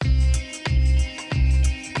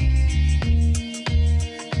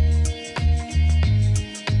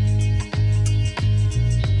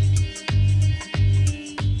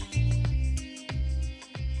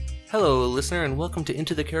listener, and welcome to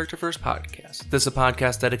Into the Characterverse podcast. This is a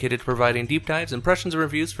podcast dedicated to providing deep dives, impressions, and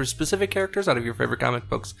reviews for specific characters out of your favorite comic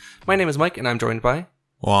books. My name is Mike, and I'm joined by...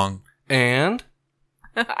 Wong. And...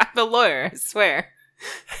 I'm a lawyer, I swear.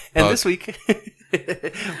 And Pug. This week,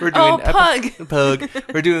 we're doing... Pug! Pug.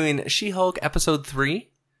 We're doing She-Hulk Episode 3.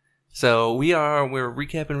 So we're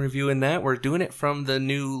recapping, reviewing that. We're doing it from the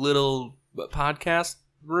new little podcast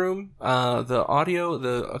room.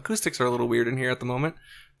 The acoustics are a little weird in here at the moment,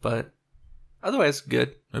 but otherwise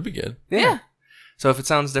good. That'd be good. Yeah. So if it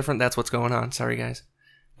sounds different, that's what's going on. Sorry, guys.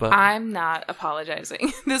 But I'm not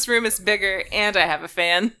apologizing. This room is bigger, and I have a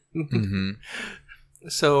fan. Mm-hmm.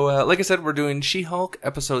 So, like I said, we're doing She-Hulk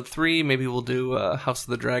Episode 3. Maybe we'll do House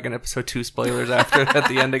of the Dragon Episode 2 spoilers after at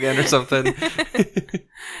the end again or something.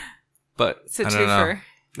 But It's a I don't know. twofer.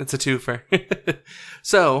 it's a twofer.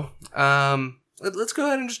 So, let's go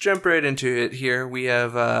ahead and just jump right into it here. We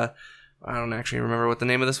have, I don't actually remember what the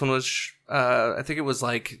name of this one was. I think it was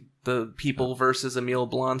like The People versus Emil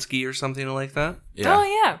Blonsky or something like that. Yeah. Oh,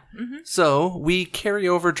 yeah. Mm-hmm. So, we carry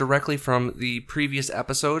over directly from the previous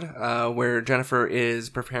episode where Jennifer is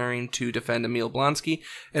preparing to defend Emil Blonsky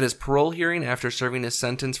at his parole hearing after serving his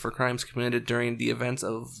sentence for crimes committed during the events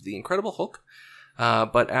of The Incredible Hulk.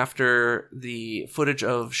 But after the footage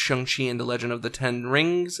of Shang-Chi and the Legend of the Ten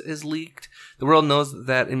Rings is leaked, the world knows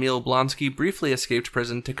that Emil Blonsky briefly escaped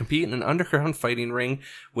prison to compete in an underground fighting ring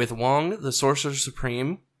with Wong, the Sorcerer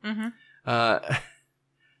Supreme. Mm-hmm.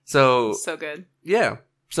 So good. yeah.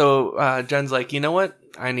 So Jen's like, you know what?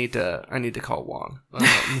 I need to call Wong.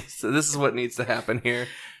 So this is what needs to happen here.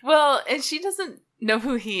 Well, and she doesn't know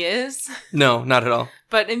who he is. No, not at all.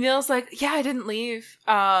 But Emil's like, yeah, I didn't leave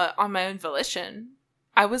on my own volition.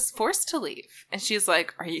 I was forced to leave. And she's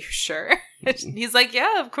like, are you sure? And he's like,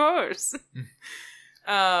 yeah, of course.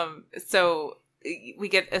 So we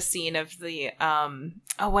get a scene of the,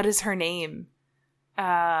 what is her name?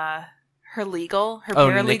 Her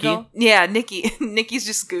paralegal? Nikki? Yeah, Nikki. Nikki's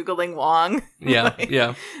just Googling Wong. Yeah, Like-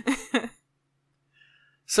 yeah.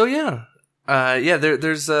 So yeah.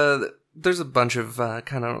 There's a bunch of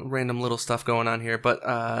kind of random little stuff going on here, but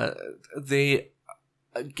they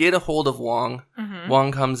get a hold of Wong. Mhm.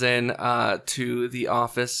 Wong comes in to the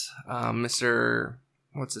office. Mr.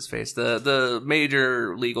 What's his face? The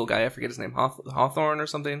major legal guy. I forget his name. Hawthorne or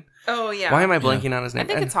something. Oh, yeah. Why am I blanking on his name? I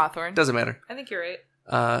think it's Hawthorne. Doesn't matter. I think you're right.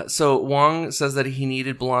 So Wong says that he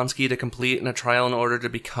needed Blonsky to complete in a trial in order to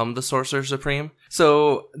become the Sorcerer Supreme.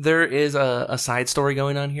 So there is a side story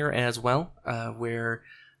going on here as well, where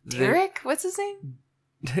Derek? What's his name?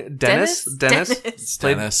 Dennis. It's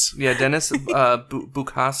Played- Dennis. Yeah, Dennis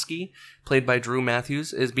Bukowski, played by Drew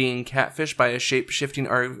Matthews, is being catfished by a shape-shifting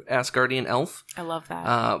Asgardian elf, I love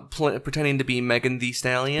that. pretending to be Megan Thee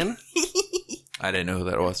Stallion. I didn't know who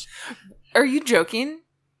that was. Are you joking?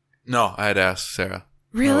 No, I had to ask Sarah.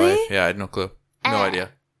 My Really? wife. Yeah, I had no clue. No idea.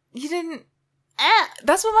 You didn't.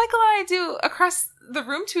 That's what Michael and I do across the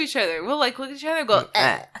room to each other. We'll like look at each other and go,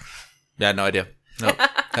 Yeah, no idea. No,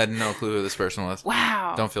 had no clue who this person was.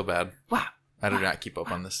 Wow. Don't feel bad. Wow. I do not keep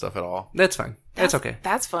up on this stuff at all. That's fine. That's okay.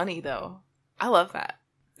 That's funny though. I love that.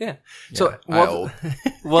 Yeah. So Yeah,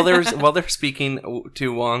 while they're speaking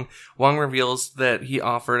to Wong, Wong reveals that he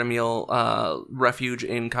offered Emil refuge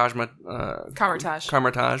in Kamar-Taj.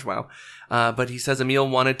 Kamar-Taj. Wow. But he says Emil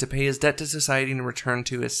wanted to pay his debt to society and return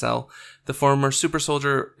to his cell. The former super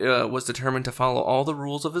soldier was determined to follow all the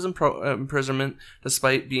rules of his imprisonment,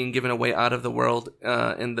 despite being given a way out of the world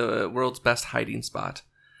in the world's best hiding spot.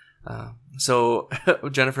 So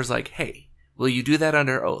Jennifer's like, hey, will you do that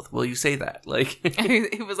under oath? Will you say that? Like,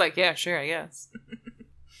 He was like, yeah, sure, I guess.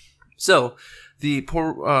 so we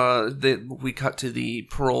cut to the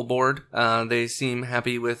parole board. They seem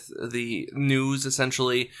happy with the news,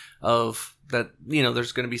 essentially, of that, you know,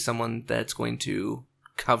 there's going to be someone that's going to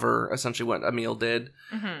cover essentially what Emil did.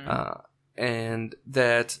 Mm-hmm. And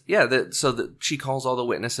that, so that she calls all the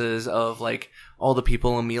witnesses of like all the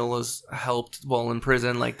people Emil has helped while in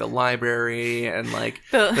prison, like the library and like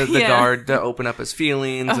the Yeah. guard to open up his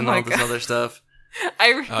feelings Oh and my all this God. other stuff.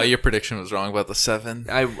 Your prediction was wrong about the 7.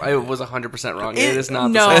 I was 100% wrong. It is not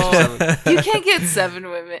no. the same 7. You can't get 7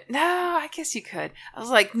 women. No, I guess you could. I was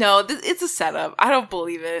like, no, it's a setup. I don't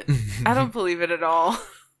believe it. I don't believe it at all.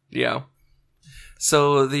 Yeah.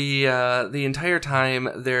 So the entire time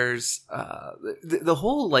there's the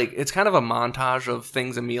whole, like, it's kind of a montage of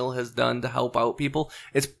things Emil has done to help out people.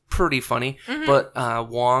 It's pretty funny, but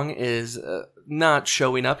Wong is not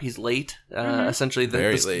showing up. He's late. Essentially,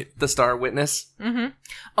 Very the late. the star witness.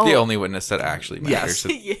 Mm-hmm. The only witness that actually matters.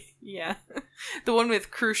 Yes. Yeah. The one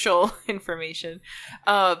with crucial information.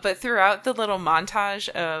 But throughout the little montage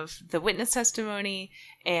of the witness testimony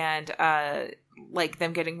and like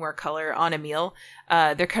them getting more color on Emil,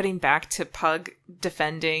 they're cutting back to Pug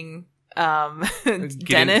defending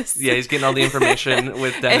Dennis. Yeah, he's getting all the information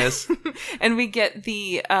with Dennis. And we get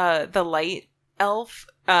the light elf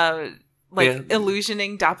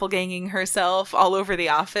illusioning, doppelganging herself all over the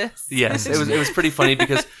office. Yes, it was pretty funny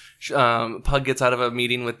because Pug gets out of a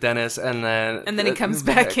meeting with Dennis, and then he comes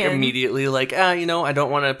back in immediately, like, I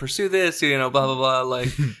don't want to pursue this, blah blah blah, like,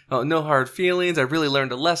 oh, no hard feelings. I really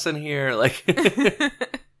learned a lesson here, like.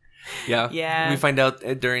 Yeah. We find out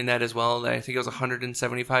during that as well that I think it was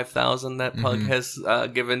 $175,000 that Pug has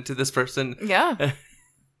given to this person. Yeah.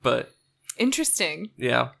 But interesting.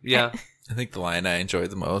 Yeah. I think the line I enjoyed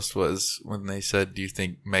the most was when they said, "Do you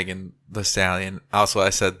think Megan the Stallion?" Also, I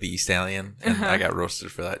said the Stallion, and I got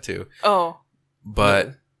roasted for that too. Oh,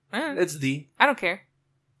 but it's the. I don't care.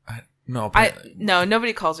 No,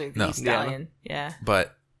 nobody calls her the Stallion. Yeah.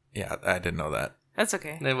 But yeah, I didn't know that. That's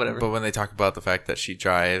okay. Whatever. But when they talk about the fact that she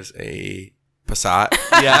drives a Passat,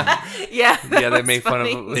 yeah, they make fun of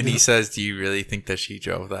him. And he says, "Do you really think that she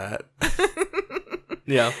drove that?"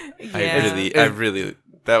 Yeah. I really.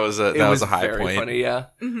 That was a high very point. Funny, yeah.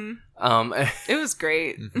 Mm-hmm. It was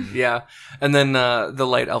great. Yeah, and then the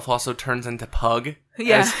light elf also turns into Pug.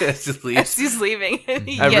 Yeah, as he leaves. As he's leaving.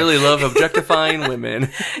 I really love objectifying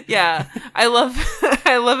women. Yeah, I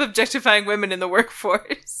love objectifying women in the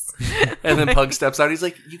workforce. And then Pug steps out. He's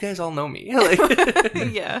like, "You guys all know me." Like,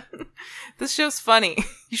 yeah, this show's funny.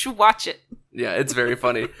 You should watch it. Yeah, it's very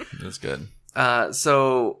funny. It's good.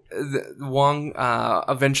 So Wong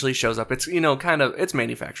eventually shows up. It's it's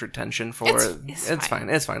manufactured tension for it's fine.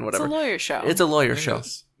 It's fine. Whatever. It's a lawyer show.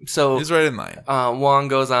 Yes. So he's right in line. Wong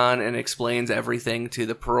goes on and explains everything to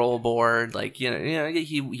the parole board. Like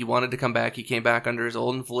he wanted to come back. He came back under his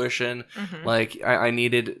own volition. Mm-hmm. Like I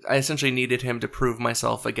essentially needed him to prove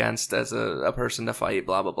myself against as a person to fight.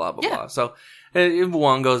 Blah blah blah blah blah. So.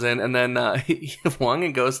 Wong goes in, and then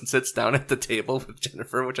Wong goes and sits down at the table with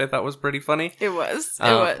Jennifer, which I thought was pretty funny. It was.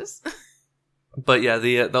 But yeah,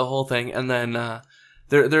 the whole thing, and then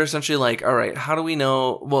they're essentially like, all right, how do we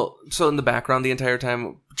know? Well, so in the background, the entire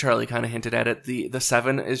time, Charlie kind of hinted at it. The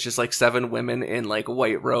seven is just like seven women in like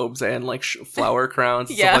white robes and like flower crowns,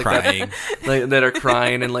 and stuff like crying. That, that are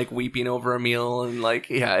crying and like weeping over a meal, and like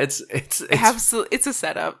it's absolutely, it's a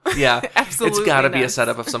setup. Yeah, absolutely, it's got to be a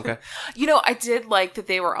setup of some kind. I did like that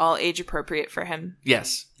they were all age appropriate for him.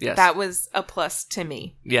 Yes, that was a plus to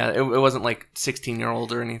me. Yeah, it wasn't like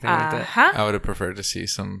 16-year-old or anything like that. I would have preferred to see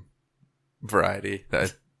some variety.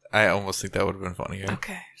 That I almost think that would have been funnier.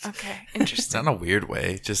 Okay, interesting. Not in a weird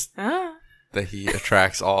way, just that he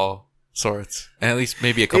attracts all sorts, and at least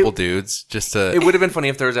maybe a couple dudes. Just to, it would have been funny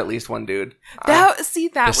if there was at least one dude. That would be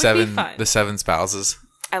fun. The seven spouses.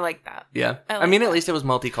 I like that. Yeah, I mean, at least it was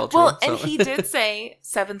multicultural. Well, and he did say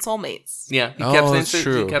 7 soulmates. Yeah, he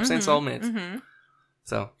kept saying soulmates. Mm-hmm.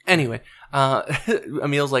 So anyway,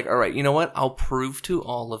 Emil's like, all right, you know what? I'll prove to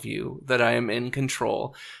all of you that I am in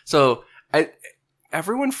control. So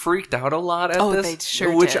everyone freaked out a lot at this, they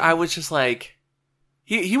sure which did. I was just like,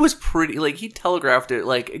 he was pretty, like, he telegraphed it,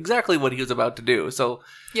 like, exactly what he was about to do. So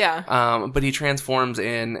yeah, but he transforms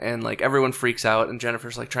in, and like everyone freaks out, and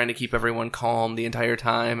Jennifer's like trying to keep everyone calm the entire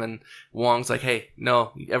time, and Wong's like, hey,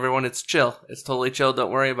 no, everyone, it's chill, it's totally chill,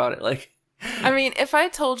 don't worry about it. Like, I mean, if I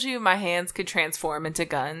told you my hands could transform into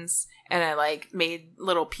guns, and I like made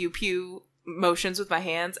little pew pew motions with my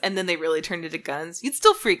hands, and then they really turned into guns, you'd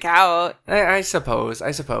still freak out. I suppose.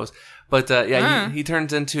 But he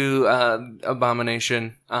turns into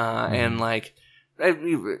Abomination, and like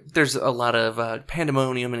there's a lot of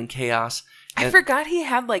pandemonium and chaos. And I forgot he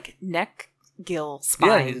had like neck gill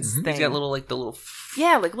spines. Yeah, he's got little like little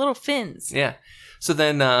fins. Yeah. So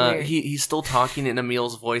then he's still talking in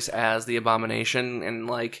Emil's voice as the Abomination, and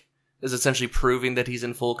like is essentially proving that he's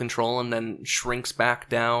in full control, and then shrinks back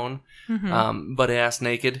down, butt ass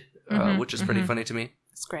naked, which is pretty funny to me.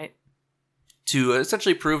 It's great. To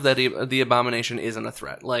essentially prove that the Abomination isn't a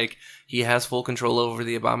threat. Like, he has full control over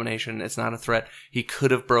the Abomination. It's not a threat. He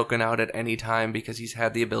could have broken out at any time because he's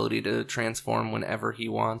had the ability to transform whenever he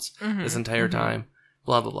wants this entire time.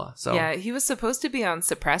 Blah, blah, blah. So yeah, he was supposed to be on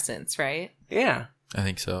suppressants, right? Yeah. I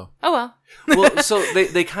think so. Oh, well. Well, so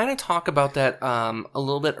they kind of talk about that a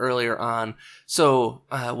little bit earlier on. So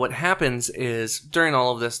what happens is, during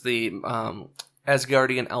all of this, the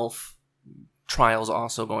Asgardian elf trials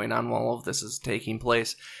also going on while all of this is taking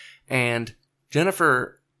place, and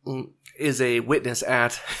Jennifer is a witness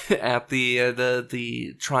at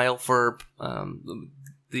the trial for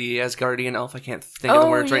the Asgardian elf. I can't think of the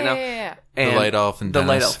words right now. Yeah. And the light elf and the Dennis.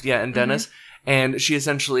 light elf, and Dennis. And she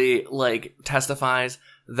essentially like testifies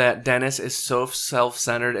that Dennis is so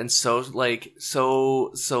self-centered and so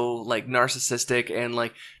narcissistic and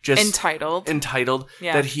like just entitled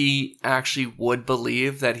that he actually would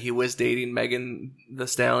believe that he was dating Megan Thee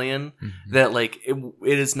Stallion, that like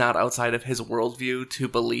it is not outside of his worldview to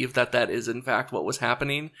believe that is in fact what was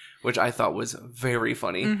happening, which I thought was very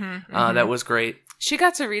funny. That was great. She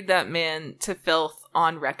got to read that man to filth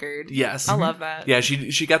on record. Yes. I love that. Yeah,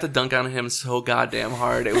 she got to dunk on him so goddamn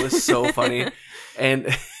hard. It was so funny. And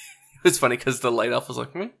it was funny because the light elf was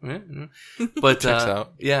like, but Checks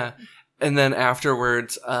out. Yeah. And then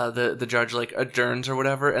afterwards, the judge like adjourns or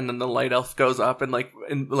whatever, and then the light elf goes up and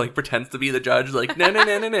pretends to be the judge, like no,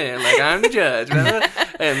 like I'm the judge,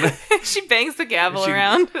 and she bangs the gavel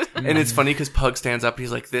around. And it's funny because Pug stands up,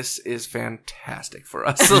 he's like, "This is fantastic for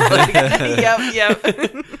us." Like, yep.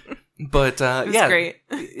 But yeah, great.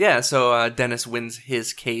 Yeah. So Dennis wins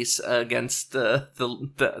his case against the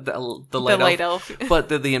light elf. But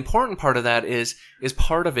the important part of that is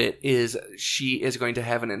part of it is she is going to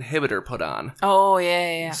have an inhibitor put on. Oh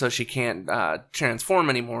yeah. So she can't transform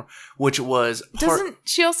anymore. Which was doesn't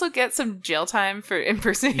she also get some jail time for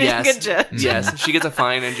impersonating a judge? Yes, she gets a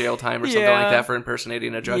fine and jail time or something like that for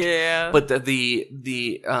impersonating a judge. Yeah. But the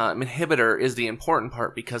inhibitor is the important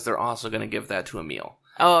part because they're also going to give that to Emil.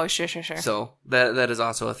 Oh, sure. So that is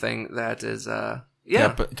also a thing that is,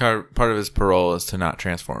 but part of his parole is to not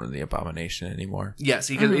transform into the Abomination anymore. Yes,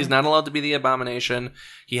 he's not allowed to be the Abomination.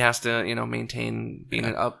 He has to, maintain being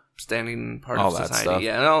an upstanding part of society. Stuff.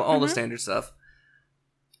 Yeah, and all the standard stuff.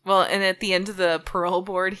 Well, and at the end of the parole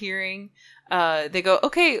board hearing, they go,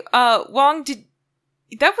 "Okay, Wong,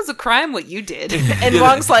 that was a crime what you did." And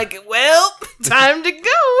Wong's like, "Well, time to go."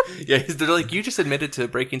 Yeah, they're like, "You just admitted to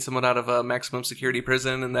breaking someone out of a maximum security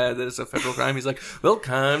prison and that is a federal crime." He's like, "Well,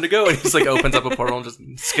 time to go." And he's like, opens up a portal and just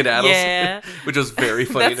skedaddles. Yeah. Which was very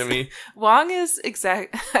funny to me. Wong is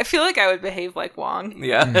I feel like I would behave like Wong.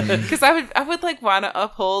 Yeah. Because I would like want to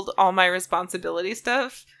uphold all my responsibility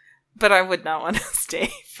stuff, but I would not want to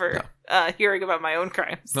stay for hearing about my own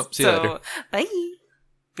crimes. Nope, see you later. Bye.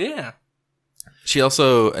 Yeah. She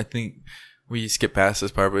also, I think we skipped past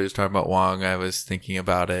this part, but we was talking about Wong. I was thinking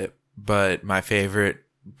about it, but my favorite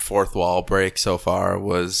fourth wall break so far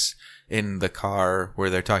was in the car where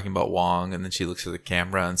they're talking about Wong, and then she looks at the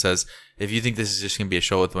camera and says, "If you think this is just going to be a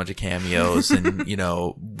show with a bunch of cameos and,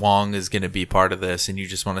 Wong is going to be part of this and you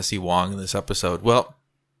just want to see Wong in this episode, well,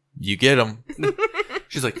 you get him."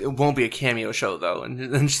 She's like, "It won't be a cameo show, though."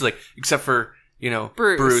 And then she's like, "Except for,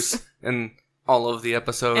 Bruce and all of the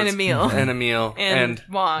episodes. And Emil. And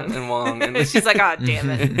Wong. And Wong. And she's like, "Oh, damn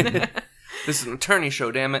it." This is an attorney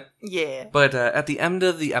show, damn it. Yeah. But at the end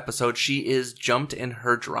of the episode, she is jumped in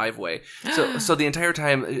her driveway. So the entire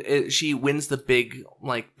time, she wins the big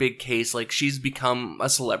case. Like, she's become a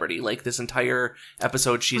celebrity. Like, this entire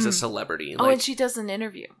episode, she's a celebrity. Oh, and she does an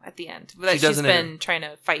interview at the end that she's been trying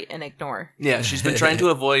to fight and ignore. Yeah, she's been trying to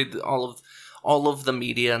avoid all of the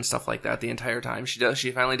media and stuff like that the entire time.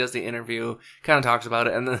 She finally does the interview, kind of talks about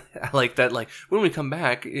it, and then I like that, like, when we come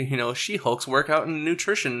back, She-Hulk's workout and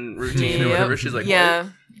nutrition routine or whatever. She's like, yeah.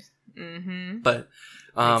 What? Mm-hmm. But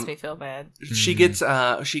makes me feel bad. She gets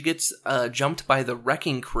jumped by the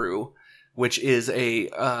Wrecking Crew, which is a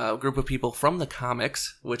group of people from the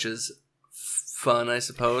comics, which is fun, I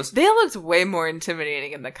suppose. They looked way more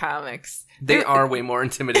intimidating in the comics. They are way more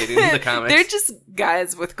intimidating in the comics. They're just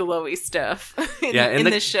guys with glowy stuff in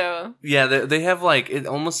the show. Yeah, they have, like, it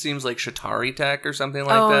almost seems like Shatari tech or something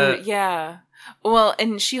like that. Oh, yeah. Well,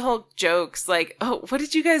 and She-Hulk jokes like, "Oh, what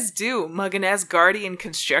did you guys do? Mug an Asgardian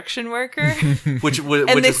construction worker?"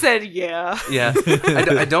 They said, "Yeah." Yeah.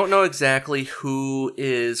 I don't know exactly who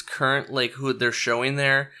is who they're showing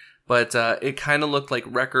there. But it kind of looked like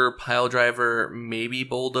Wrecker, Piledriver, maybe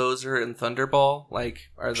Bulldozer, and Thunderball.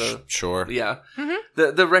 Like, are the sure? Yeah,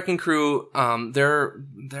 the Wrecking Crew.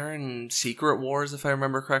 They're in Secret Wars, if I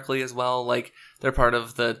remember correctly, as well. Like, they're part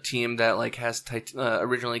of the team that has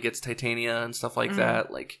originally gets Titania and stuff like that.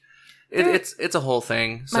 Like, it's a whole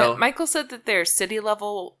thing. So Michael said that they're city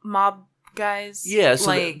level mob guys. Yeah, so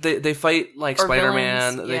they fight like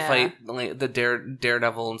Spider-Man. Villains. They fight like the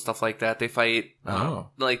Daredevil and stuff like that. They fight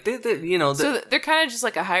like they so they're kind of just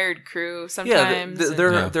like a hired crew sometimes.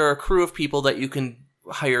 Yeah, they're a crew of people that you can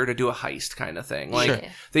hire to do a heist kind of thing. Like,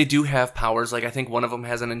 they do have powers. Like, I think one of them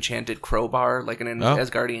has an enchanted crowbar, like an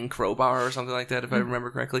Asgardian crowbar or something like that, if I remember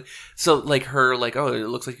correctly. So, like, her, like, "Oh, it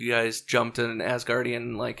looks like you guys jumped in an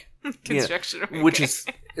Asgardian, like, construction worker." Which is,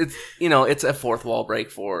 it's a fourth wall break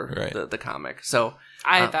for the comic. So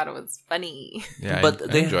I thought it was funny. Yeah,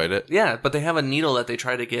 but I enjoyed it. Yeah, but they have a needle that they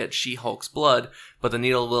try to get She-Hulk's blood, but the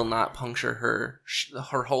needle will not puncture her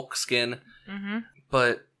Hulk skin. Mm-hmm.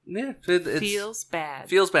 But yeah, it Feels bad.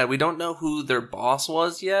 feels bad. We don't know who their boss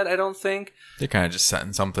was yet. I don't think. They're kind of just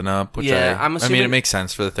setting something up. Which Yeah, I I'm mean, assuming- it makes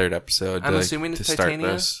sense for the third episode. I'm to, assuming it's to start Titania.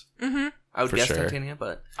 this, Mm-hmm. I would For guess sure. Titania,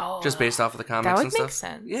 but Oh, just based off of the comics that would and make stuff.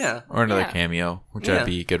 sense. Yeah. or another Yeah. cameo, which Yeah. I'd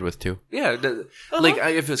be good with too. Yeah, like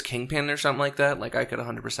if it was Kingpin or something like that, like I could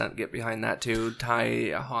 100% get behind that too. Tie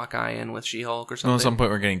a Hawkeye in with She-Hulk or something. Well, at some point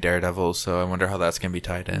we're getting Daredevil, so I wonder how that's gonna be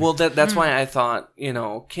tied in. Well, that's why I thought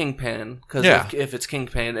Kingpin, because Yeah. if it's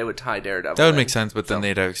Kingpin, it would tie Daredevil. that would in. make sense, but then So-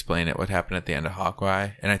 they'd have to explain it what happened at the end of Hawkeye,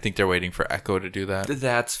 and I think they're waiting for Echo to do that.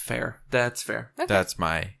 That's fair. That's fair. Okay. That's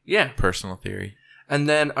my Yeah. personal theory. And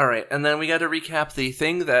then, all right, and then we got to recap the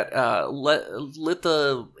thing that lit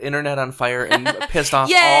the internet on fire and pissed off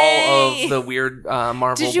all Yay! of the weird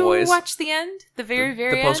Marvel Did you boys. watch the end? The very the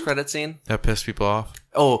end? post-credit scene? That pissed people off.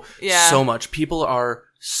 Oh, Yeah. so much. People are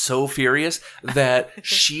so furious that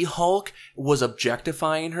She-Hulk was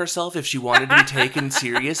objectifying herself if she wanted to be taken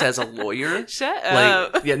serious as a lawyer. Shut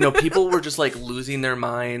up. Like, yeah, no, people were just like losing their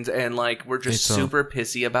minds and like were just It's a- super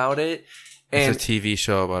pissy about it. And It's a TV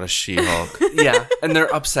show about a She-Hulk. yeah, and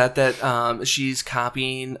they're upset that she's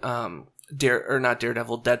copying not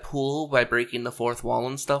Daredevil, Deadpool by breaking the fourth wall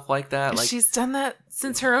and stuff like that. Like, She's done that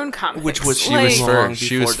since her own comics. which was She was long first.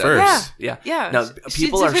 She before was Deadpool. first. Yeah. Yeah, Now she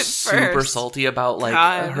people did are it super first. salty about like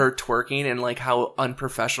God. her twerking and like how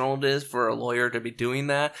unprofessional it is for a lawyer to be doing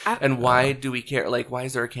that. I- And why do we care? Like, why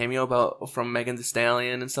is there a cameo from Megan Thee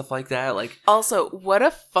Stallion and stuff like that? Like, Also, what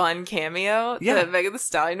a fun cameo Yeah. that Megan Thee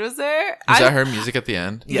Stallion was there. Is that her music at the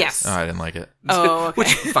end? Yes. Oh, I didn't like it. Oh, okay.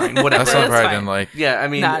 which fine, whatever. That's not That's part I fine. didn't like. Yeah, I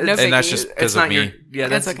mean, Nah, no it's, And that's biggie. just it's because not of your. me. Yeah,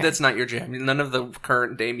 That's that's okay. that's not your jam. None of the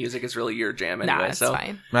current day music is really your jam anyway. Nah, it's so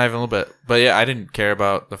fine. Not even a little bit. But yeah, I didn't care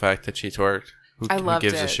about the fact that she twerked. I Who loved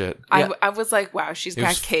gives it. a shit? Yeah. I was like, wow, she's It got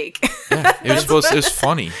was- cake. Yeah, it was supposed. It was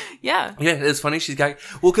funny. Yeah. yeah, it's funny. She's got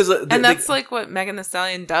because And that's like what Megan Thee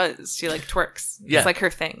Stallion does. She like twerks. Yeah. It's like her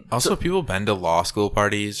thing. Also, people been to law school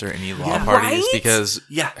parties or any law Yeah. parties Right? because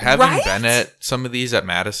yeah, having Right? been at some of these at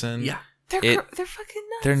Madison, yeah. They're It- they're fucking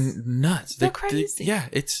nuts. they're nuts. They're crazy. yeah,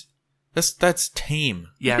 that's tame.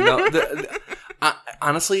 Yeah, no.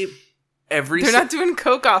 Honestly, They're not doing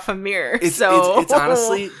coke off a mirror. It's, so it's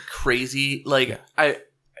honestly crazy. Like Yeah.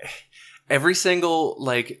 every single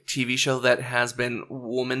like TV show that has been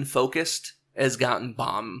woman focused has gotten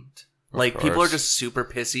bombed. Like people are course. just super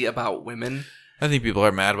pissy about women. I think people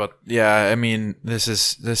are mad about. Yeah, I mean,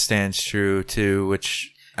 this stands true too.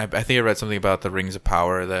 Which I think I read something about the Rings of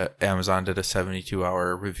Power that Amazon did a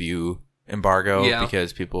 72-hour review embargo Yeah.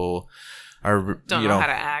 because people are don't know how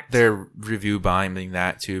to act. they're review bombing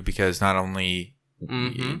that too because not only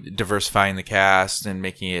Mhm. diversifying the cast and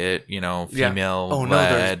making it Yeah. female Oh no,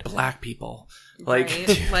 there's led. black people. Like,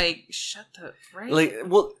 Right? Like shut the right. like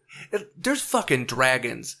well, there's fucking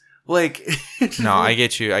dragons. Like, No, I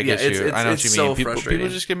get you. I get Yeah, you. it's- I know what it's you so mean. People frustrating.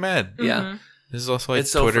 just get mad. yeah. Mhm. This is also why It's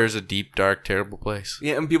so Twitter is a deep, dark, terrible place.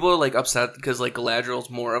 Yeah, and people are like upset because like Galadriel's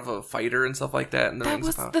more of a fighter and stuff like that. And the That Rings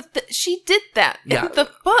was of Power. she did that Yeah. in the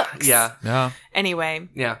books. Yeah, Yeah. Anyway,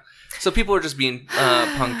 yeah. So people are just being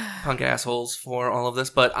punk assholes for all of this,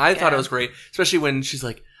 but I thought Yeah. it was great, especially when she's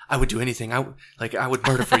like, "I would do anything. I would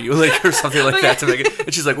murder for you," like or something like that to make it.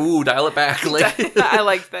 And she's like, "Ooh, dial it back." Like I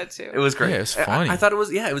liked that too. it was great. Yeah, it was funny. I thought it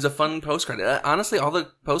was it was a fun post credit. Honestly, all the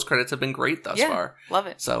post credits have been great thus yeah, far. love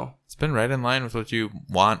it. So It's been right in line with what you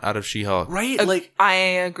want out of She-Hulk. right, like I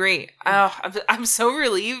agree. Oh, I'm so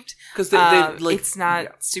relieved. because they like It's not yeah.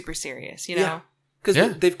 super serious, you Yeah. know. Because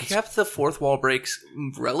Yeah. they've kept the fourth wall breaks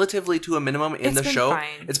relatively to a minimum in It's the been show.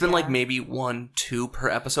 fine, It's been yeah. like maybe 1-2 per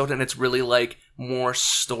episode, and it's really like more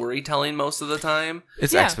storytelling most of the time.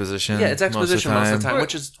 It's Yeah. exposition. Yeah, it's exposition most of the time, Or-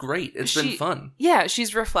 which is great. It's been She- fun. Yeah,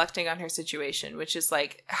 she's reflecting on her situation, which is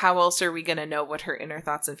like, how else are we gonna know what her inner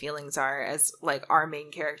thoughts and feelings are as like our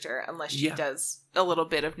main character unless she Yeah. does a little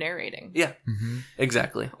bit of narrating, Yeah, Mm-hmm.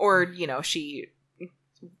 exactly. or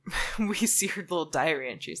we see her little diary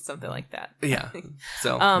entries, something like that. Yeah.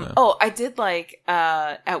 So Yeah. Oh, I did like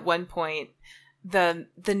at one point the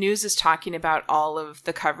news is talking about all of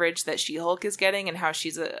the coverage that She-Hulk is getting and how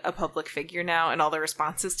she's a public figure now and all the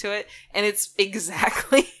responses to it, and it's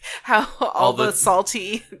exactly how all the the-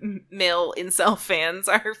 salty male incel fans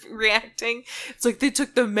are reacting. It's like they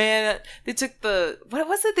took the man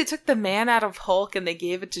out of Hulk and they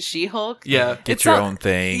gave it to She-Hulk. yeah, Get It's your not- own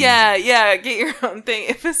thing. Yeah, get your own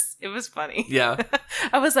thing. It was funny. yeah,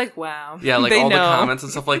 I was like, wow. yeah. Like They all know. the comments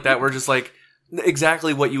and stuff like that were just like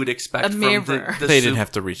exactly what you would expect A from mirror. the They sup- didn't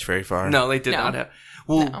have to reach very far. No, they did No. not have.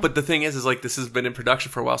 Well, No. but the thing is like this has been in production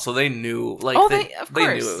for a while, so they knew. Like, Oh, they of knew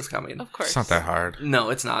course. it was coming. Of course. It's not that hard. No,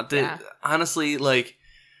 it's not. Yeah. Honestly, like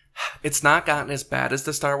it's not gotten as bad as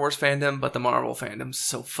the Star Wars fandom, but the Marvel fandom's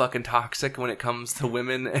so fucking toxic when it comes to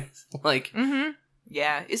women. Like,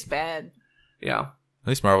 Yeah, it's bad. yeah. At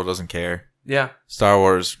least Marvel doesn't care. Yeah. Star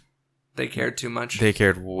Wars, They cared too much. they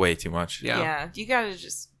cared way too much. Yeah. You gotta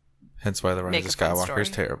just... Hence why the Rise Make of a fun Skywalker is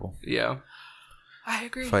story. terrible. Yeah. I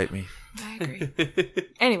agree. Fight me. I agree.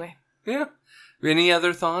 Anyway. Yeah. Any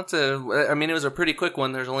other thoughts? I mean, it was a pretty quick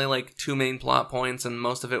one. There's only like 2 main plot points, and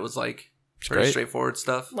most of it was like pretty great. straightforward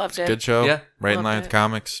stuff. Loved it. Good show. Yeah. Right in Loved line with it.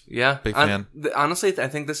 comics. Yeah. Big fan. Honestly, I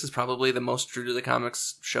think this is probably the most true to the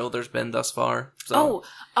comics show there's been thus far. So.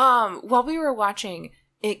 While we were watching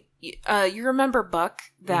it, you remember Buck,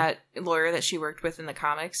 that lawyer that she worked with in the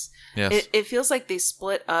comics? Yes. It feels like they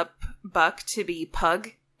split up Buck to be Pug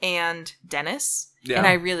and Dennis, Yeah. and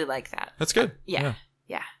I really like that. That's good. Yeah.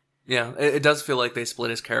 Yeah, it does feel like they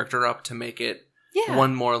split his character up to make it Yeah.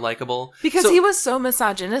 one more likable. Because So- he was so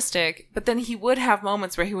misogynistic, but then he would have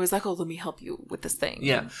moments where he was like, "Oh, let me help you with this thing."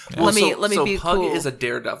 Yeah. Let me be Pug cool. is a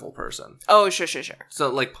daredevil person. Oh, sure. So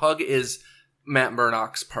like Pug is Matt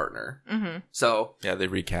Murdock's partner. Mm-hmm. So Yeah, they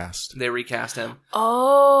recast. they recast him.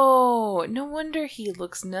 Oh, no wonder he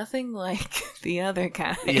looks nothing like the other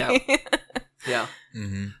guy. Yeah. Yeah.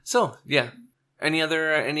 Mm-hmm. So yeah. Any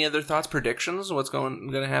other thoughts, predictions? What's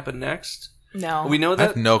going to happen next? No. We know I that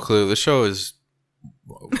have no clue. The show is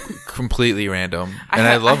completely random, and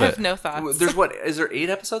I love I have it. no thoughts. there's is there 8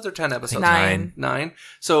 episodes or 10 episodes? 9. 9.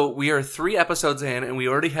 So we are 3 episodes in, and we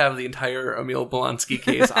already have the entire Emil Blonsky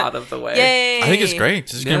case out of the way. Yay! I think it's great.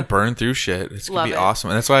 Just Yeah. gonna burn through shit. It's gonna Love be it. awesome,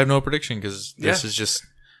 and that's why I have no prediction because this Yeah. is just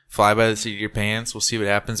fly by the seat of your pants. We'll see what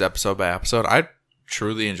happens episode by episode. I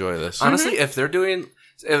truly enjoy this. Honestly, if they're doing,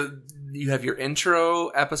 if you have your intro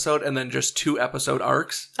episode and then just 2 episode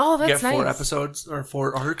arcs. Oh, that's Get 4 nice. episodes or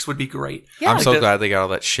 4 arcs would be great. Yeah. I'm so Like that- glad they got all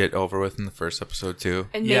that shit over with in the first episode too.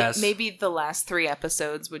 And Yes. maybe the last 3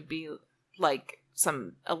 episodes would be like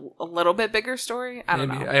a little bit bigger story. I don't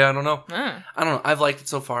Maybe. know. I don't know. Mm. I don't know. I've liked it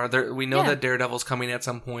so far. We know Yeah. that Daredevil's coming at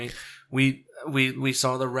some point. We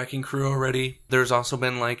saw the Wrecking Crew already. There's also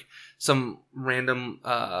been like some random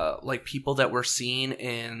like people that we're seeing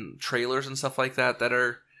in trailers and stuff like that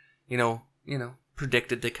are you know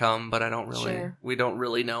predicted to come, but we don't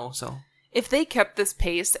really know. So If they kept this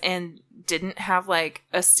pace and didn't have like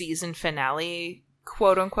a season finale,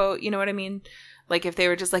 quote unquote, you know what I mean? Like if they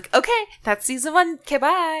were just like, okay, that's season 1, okay,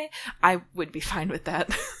 bye, I would be fine with that.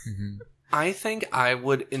 Mm-hmm. I think I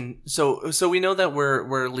would so we know that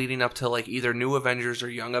we're leading up to like either New Avengers or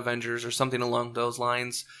Young Avengers or something along those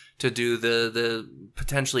lines to do the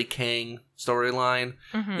potentially Kang storyline.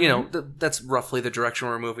 Mhm. You know, that's roughly the direction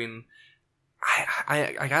we're moving.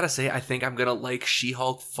 I gotta say, I think I'm gonna like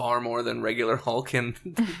She-Hulk far more than regular Hulk in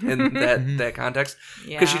that context,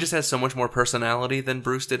 Yeah. because she just has so much more personality than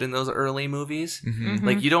Bruce did in those early movies. Mm-hmm. Mhm.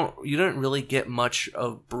 Like you don't really get much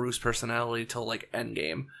of Bruce personality till like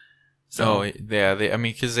Endgame. So Oh yeah,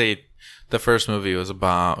 because the first movie was a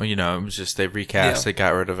bomb. You know, it was just they recast, they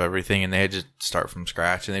got rid of everything, and they had to start from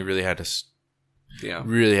scratch, and they really had to yeah,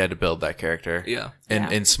 build that character yeah,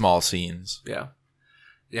 in small scenes. yeah.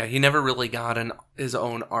 Yeah, he never really got his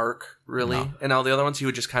own arc, really. No. And all the other ones, he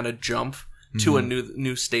would just kind of jump to a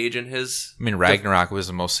new stage in his. I mean, Ragnarok was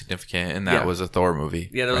the most significant, and that Yeah. was a Thor movie.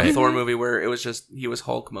 Yeah, there was a Thor movie where it was just he was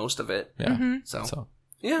Hulk most of it. Yeah. Mhm. So So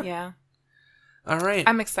Yeah. all right,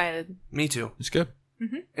 I'm excited. me too. it's good.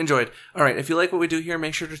 Enjoyed. All right, if you like what we do here,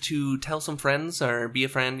 make sure to tell some friends or be a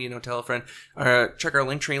friend. Tell a friend. Check our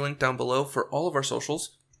Linktree link down below for all of our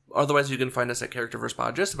socials. Otherwise, you can find us at Characterverse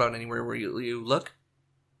Pod just about anywhere where you look.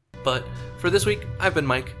 But for this week, I've been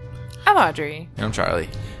Mike. I'm Audrey. And I'm Charlie.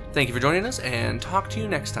 Thank you for joining us, and talk to you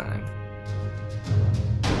next time.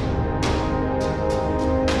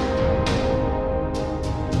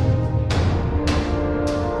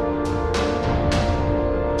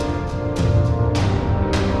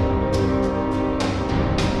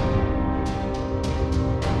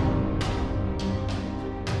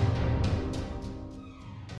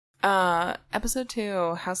 Episode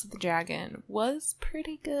 2, House of the Dragon, was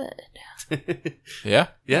pretty good. Yeah.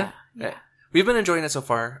 Yeah. Yeah. We've been enjoying it so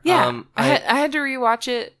far. Yeah. I had to rewatch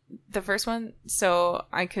it, the first one, so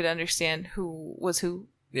I could understand who was who.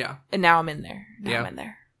 Yeah. And now I'm in there. Yeah. I'm in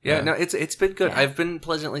there. Yeah, Yeah. no, it's been good. Yeah. I've been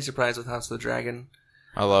pleasantly surprised with House of the Dragon.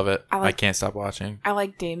 I love it. I I, like- can't stop watching. I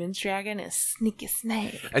like Damon's dragon is sneaky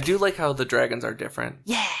snake. I do like how the dragons are different.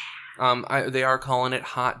 Yeah. They are calling it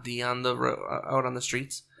Hot D on the out on the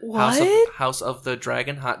streets. What? House of the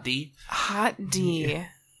Dragon, Hot D. Hot D.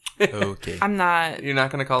 Okay. I'm not. You're not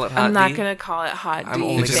gonna call it Hot I'm not D? gonna call it Hot I'm D.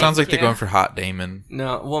 only It just Thank sounds like they're you. going for Hot Damon.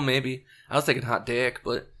 No, well maybe. I was thinking Hot Dick,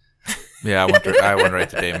 but Yeah, I went right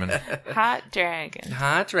to Damon. Hot dragon.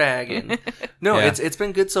 Hot dragon. No, Yeah. it's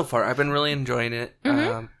been good so far. I've been really enjoying it.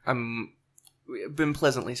 Mhm. I've been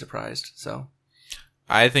pleasantly surprised. So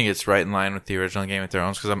I think it's right in line with the original Game of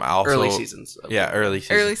Thrones because I'm also early seasons. Yeah, early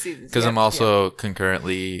seasons. Early seasons. Because I'm yeah, also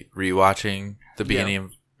concurrently rewatching the beginning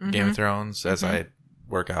of Game of Mhm. Thrones as Mhm. I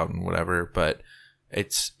work out and whatever. But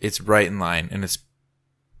it's right in line, and it's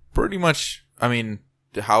pretty much. I mean,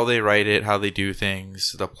 how they write it, how they do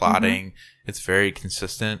things, the plotting. It's very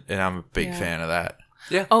consistent, and I'm a big Yeah. fan of that.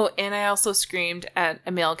 Oh, and I also screamed at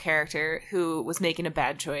a male character who was making a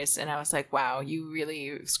bad choice, and I was like, "Wow, you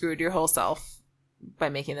really screwed your whole self by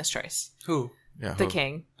making this choice." Who? Yeah. The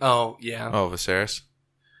king. Oh yeah. Oh, Viserys.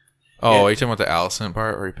 Oh, Yeah. are you talking about the Alicent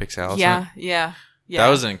part where he picks Alicent? Yeah. That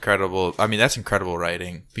was incredible. I mean, that's incredible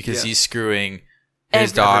writing because Yeah. he's screwing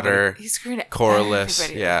his Everybody. daughter, He's screwing Corlys.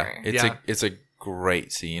 everybody Yeah, over. it's a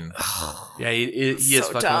great scene. Yeah, he is So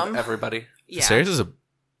fucking dumb. with everybody. Yeah. Viserys is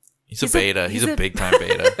he's a beta. He's a big time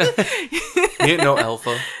beta. He ain't no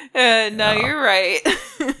alpha. No, No. you're right.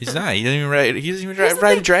 He's not. He doesn't even ride. He doesn't even Here's the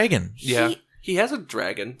ride a thing. dragon. Yeah, he has a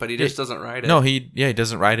dragon, but he just doesn't ride it. No, he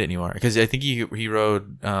doesn't ride it anymore because I think he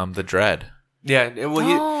rode the Dread, Yeah,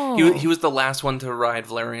 well, Oh. he was the last one to ride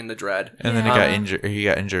Valerian the Dread. and then he Yeah. got injured. He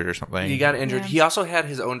got injured or something. He got injured. Yeah. He also had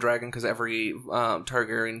his own dragon because every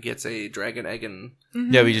Targaryen gets a dragon egg, and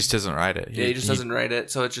Mhm. Yeah, but he just doesn't ride it. he just doesn't ride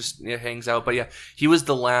it, so it just hangs out. But yeah, he was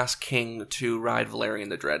the last king to ride Valerian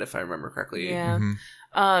the Dread, if I remember correctly. Yeah. Mhm.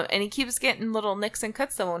 And he keeps getting little nicks and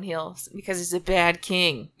cuts that won't heal because he's a bad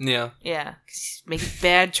king. Yeah. Yeah, 'cause he's making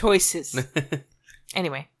bad choices.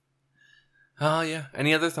 Anyway, Oh yeah.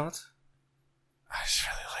 Any other thoughts? I just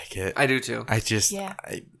really like it. I do too. I just Yeah.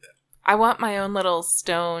 I want my own little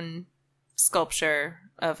stone sculpture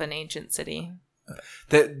of an ancient city.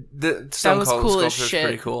 The stone was cold cool as sculpture is shit.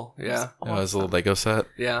 pretty cool. Yeah. It was a little Lego set.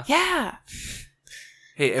 Yeah. Yeah,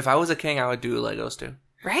 Hey, if I was a king, I would do Legos too.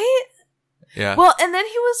 right? Yeah. Well, and then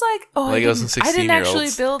he was like, "Oh, Legos and I didn't 16-year-olds actually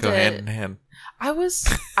build go it." hand in hand. I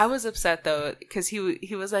was upset though because he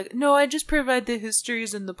was like, "No, I just provide the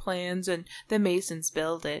histories and the plans, and the masons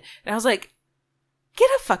build it." And I was like, "Get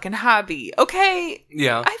a fucking hobby, okay?"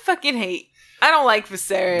 Yeah. I fucking hate. I don't like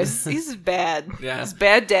Viserys. He's bad. Yeah. He's a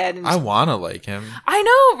bad dad. And I want to like him. I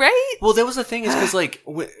know, right? Well, that was the thing is because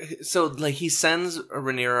like he sends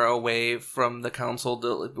Rhaenyra away from the council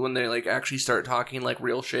when they like actually start talking like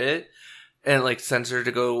real shit, and like sends her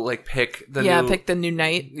to go like pick the new, pick the new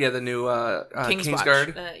knight. the new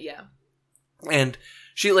Kingsguard. Kingsguard, Yeah. and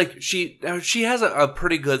she has a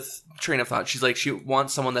pretty good train of thought. She's like she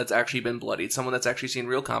wants someone that's actually been bloodied, someone that's actually seen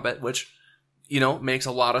real combat, which makes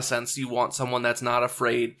a lot of sense. You want someone that's not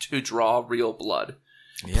afraid to draw real blood.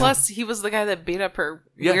 Yeah. Plus, he was the guy that beat up her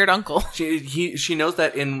Yeah. weird uncle. She knows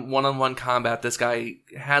that in one-on-one combat, this guy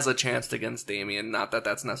has a chance against Damien. Not that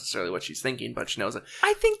that's necessarily what she's thinking, but she knows it.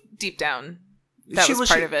 I think deep down that was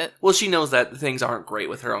part of it. Well, she knows that things aren't great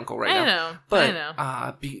with her uncle right I now. know. But I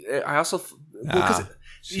know. I also because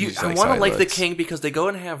She's I like want to side like the looks. king because they go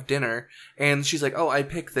and have dinner, and she's like, "Oh, I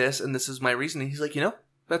picked this, and this is my reasoning." He's like,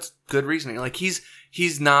 that's good reasoning. Like he's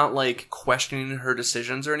not like questioning her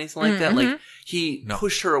decisions or anything like that. Like he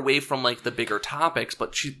pushed her away from like the bigger topics,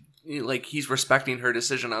 but he's respecting her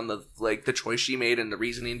decision on the choice she made and the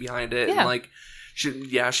reasoning behind it. Yeah. And like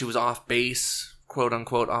she was off base, quote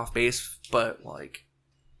unquote off base, but like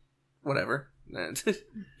whatever.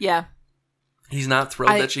 Yeah. He's not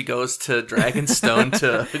thrilled that she goes to Dragonstone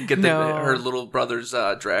to get No. her little brother's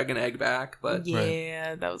dragon egg back, but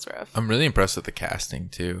Yeah, that was rough. I'm really impressed with the casting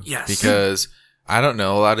too. Yes. Because I don't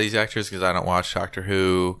know a lot of these actors because I don't watch Doctor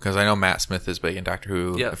Who. Because I know Matt Smith is big in Doctor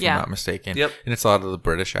Who, Yep. if Yeah. I'm not mistaken. Yep. And it's a lot of the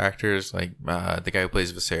British actors, like the guy who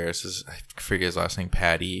plays Viserys is I forget his last name,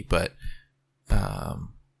 Paddy, but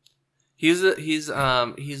he's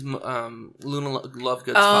Luna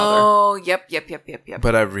Lovegood's father. Oh, yep.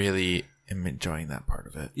 but I really am enjoying that part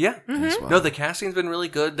of it Yeah. as well. No, the casting's been really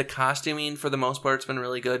good. The costuming, for the most part, has been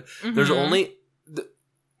really good. Mhm. There's only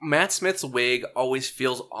Matt Smith's wig always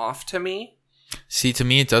feels off to me. See, to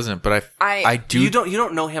me it doesn't, but I do. You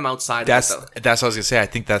don't know him outside That's of it, that's what I was gonna say. I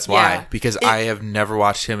think that's why Yeah. because I have never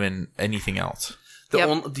watched him in anything else. though.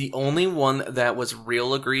 Yep. The only one that was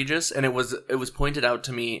real egregious, and it was pointed out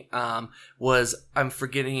to me, was I'm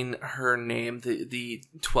forgetting her name, the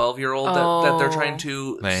 12-year-old that they're trying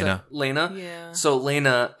to Lena. Lena. Yeah. So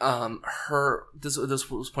Lena, this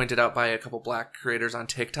was pointed out by a couple black creators on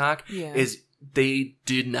TikTok. Yeah. Is they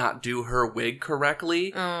did not do her wig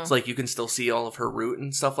correctly. Oh. It's like you can still see all of her root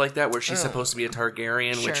and stuff like that, where she's Oh. supposed to be a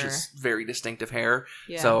Targaryen, which Sure. is very distinctive hair.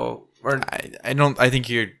 Yeah. So, or I don't. I think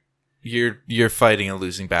you're you're fighting a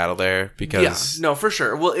losing battle there because no, for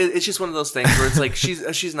sure. Well, it's just one of those things where it's like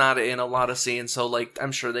she's not in a lot of scenes, so like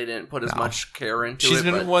I'm sure they didn't put as much care into it. she's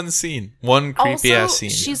been in one scene, one creepy ass scene.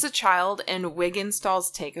 She's a child, and wig installs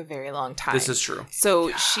take a very long time. This is true.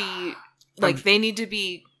 So she, like, they need to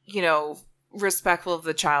be, respectful of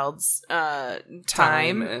the child's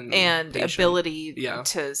time and patience. ability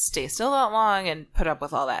to stay still that long and put up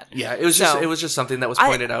with all that. Yeah, it was just something that was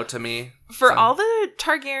pointed out to me. For all the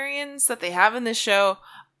Targaryens that they have in this show,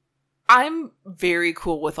 I'm very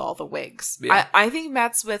cool with all the wigs. Yeah. I think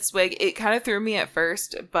Matt Smith's wig, it kind of threw me at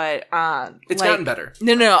first, but it's gotten better.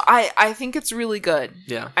 No, I think it's really good.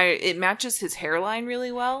 Yeah, it matches his hairline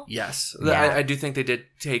really well. Yes, Yeah. I do think they did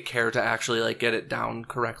take care to actually like get it down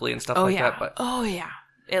correctly and stuff like that. But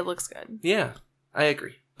it looks good. Yeah, I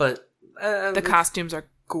agree. But the costumes are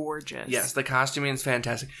gorgeous. Yes, the costuming is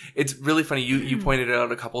fantastic. It's really funny. You pointed it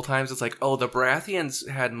out a couple times. It's like, oh, the Baratheons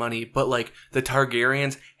had money, but like the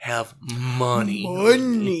Targaryens have money.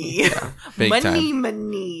 Yeah. Big time.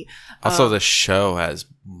 Money. Also, the show has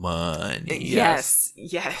money. Yes.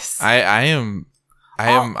 I am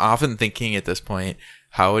often thinking at this point,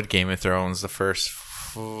 how would Game of Thrones, the first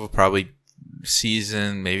probably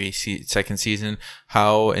season, maybe second season,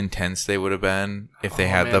 how intense they would have been if they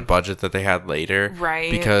had the budget that they had later.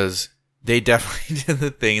 Right. Because they definitely did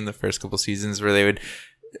the thing in the first couple seasons where they would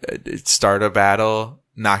start a battle,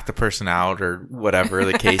 knock the person out or whatever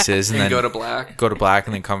the case is, and then go to black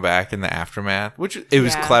and then come back in the aftermath, which it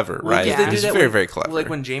was clever, right? Yeah. It was very, very clever. Like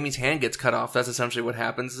when Jaime's hand gets cut off, that's essentially what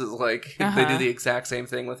happens. Is like they do the exact same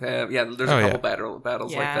thing with him. Yeah, there's a couple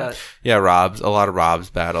battles like that. Yeah, a lot of Rob's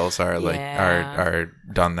battles are like are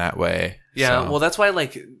done that way. Yeah, so. well, that's why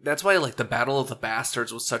the Battle of the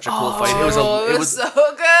Bastards was such a cool fight. It was so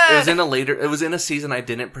good. It was in a season I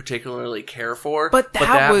didn't particularly care for, but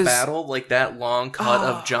that was, battle, like that long cut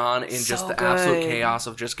of Jon in just the good. absolute chaos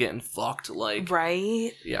of just getting fucked, like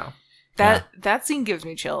right. Yeah, that scene gives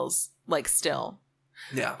me chills, like still.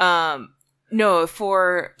 Yeah. No,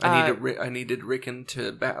 for I needed Rickon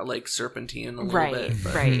to like serpentine a little bit.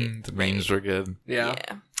 But. Right. The memes were good. Yeah.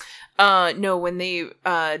 No, when they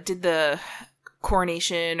did the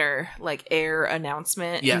coronation or like heir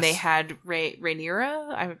announcement, and they had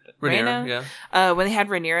Rhaenyra, when they had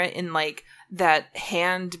Rhaenyra in like that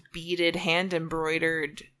hand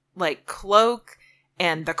embroidered like cloak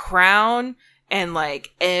and the crown and like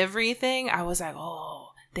everything, I was like, oh,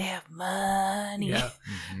 they have money. Yeah,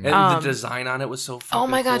 and the design on it was so fucking oh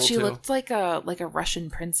my god, cool she too. looked like a Russian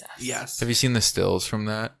princess. Yes. Have you seen the stills from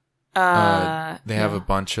that? They have a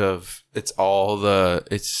bunch of it's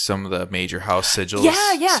some of the major house sigils.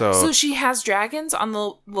 Yeah. So she has dragons on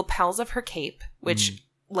the lapels of her cape, which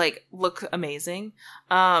like look amazing.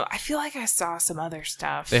 I feel like I saw some other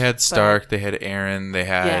stuff. They had Stark, they had Aaron, they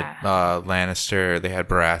had Lannister, they had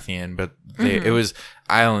Baratheon, but it was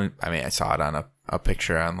I saw it on a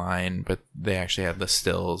picture online, but they actually had the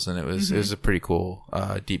stills, and it was a pretty cool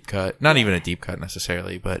deep cut. Not even a deep cut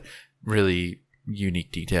necessarily, but really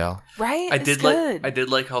unique detail. Right? I did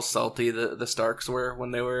like how salty the Starks were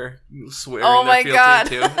when they were swearing. Oh my god!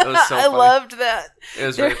 Too. It was so I funny. loved that. It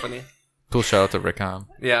was very funny. Cool shout out to Rickon.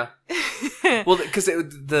 Yeah. Well, because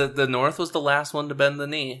the North was the last one to bend the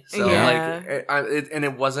knee, so and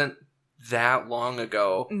it wasn't that long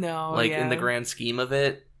ago. No, like in the grand scheme of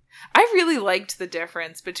it. I really liked the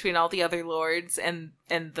difference between all the other lords and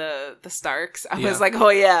the Starks. I was like, oh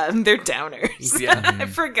yeah, they're downers. Yeah. I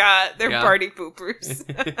forgot. They're party poopers.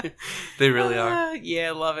 They really are. Yeah,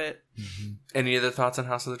 I love it. Any other thoughts on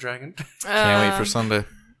House of the Dragon? Can't wait for Sunday.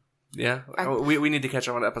 Yeah. We need to catch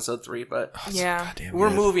up on episode 3, but we're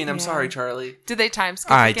good. moving. I'm sorry, Charlie. Did they time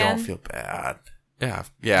skip I again? don't feel bad.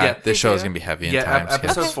 Yeah. This show is going to be heavy in time skip.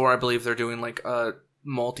 Episode 4, I believe they're doing like a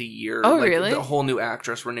multi-year. Oh, like, really? The whole new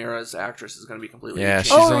actress, Rhaenyra's actress, is going to be completely Yeah, changed.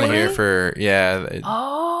 she's only here for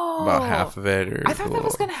about half of it. Or I thought that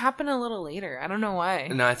was going to happen a little later. I don't know why.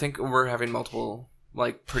 No, I think we're having multiple,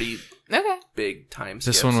 like, pretty big time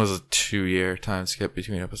skips. This one was a 2-year time skip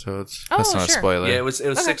between episodes. Oh, That's not a spoiler. Yeah, it was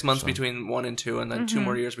 6 months between 1 and 2, and then 2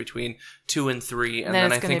 more years between 2 and 3, and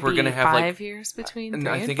then I think we're gonna have 5 years between. 3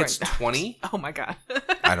 I think and it's 4. 20. Oh my god!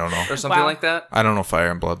 I don't know or something like that. I don't know Fire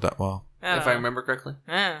and Blood that well. If I remember correctly.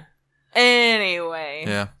 Anyway.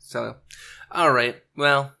 Yeah. So, all right.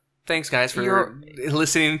 Well, thanks guys for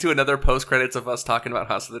listening to another post credits of us talking about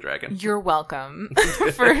House of the Dragon. You're welcome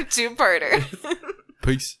for a 2-parter.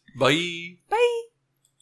 Peace. Bye. Bye.